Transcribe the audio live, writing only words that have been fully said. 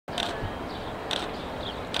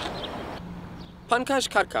Pankaj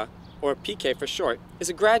Khadka, or PK for short, is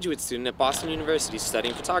a graduate student at Boston University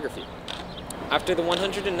studying photography. After the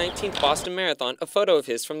 119th Boston Marathon, a photo of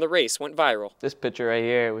his from the race went viral. This picture right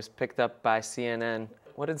here was picked up by CNN.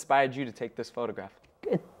 What inspired you to take this photograph?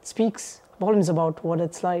 It speaks volumes about what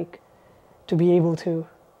it's like to be able to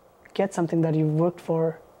get something that you've worked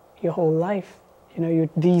for your whole life. You know,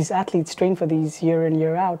 these athletes train for these year in,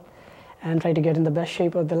 year out and try to get in the best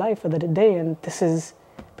shape of their life for the day, and this is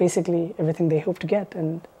basically everything they hope to get.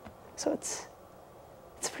 And so it's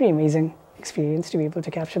a pretty amazing experience to be able to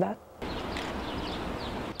capture that.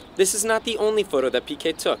 This is not the only photo that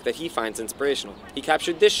PK took that he finds inspirational. He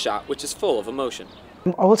captured this shot, which is full of emotion.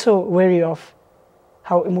 I'm also wary of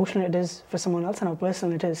how emotional it is for someone else and how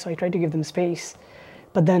personal it is, so I try to give them space.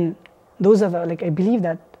 But then those are I believe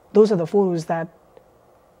that those are the photos that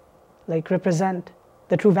represent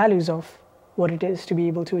the true values of what it is to be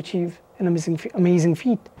able to achieve an amazing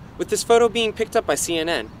feat. With this photo being picked up by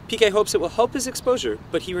CNN, PK hopes it will help his exposure,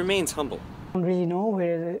 but he remains humble. I don't really know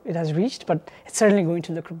where it has reached, but it's certainly going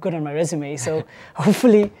to look good on my resume. So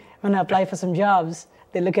hopefully when I apply for some jobs,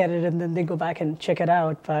 they look at it and then they go back and check it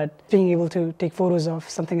out. But being able to take photos of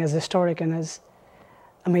something as historic and as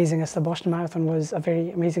amazing as the Boston Marathon was a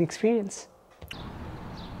very amazing experience.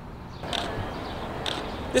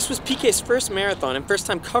 This was PK's first marathon and first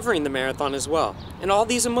time covering the marathon as well. And all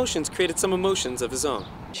these emotions created some emotions of his own.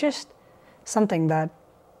 Just something that,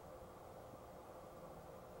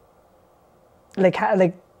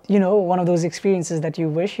 you know, one of those experiences that you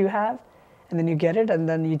wish you have, and then you get it, and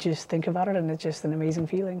then you just think about it, and it's just an amazing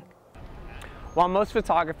feeling. While most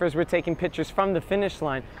photographers were taking pictures from the finish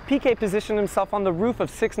line, PK positioned himself on the roof of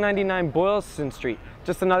 699 Boylston Street,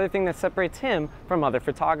 just another thing that separates him from other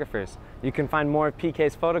photographers. You can find more of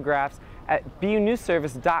PK's photographs at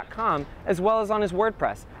bunewsservice.com, as well as on his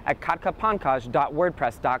WordPress at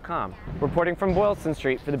khadkapankaj.wordpress.com. Reporting from Boylston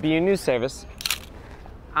Street for the BU News Service,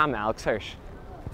 I'm Alex Hirsch.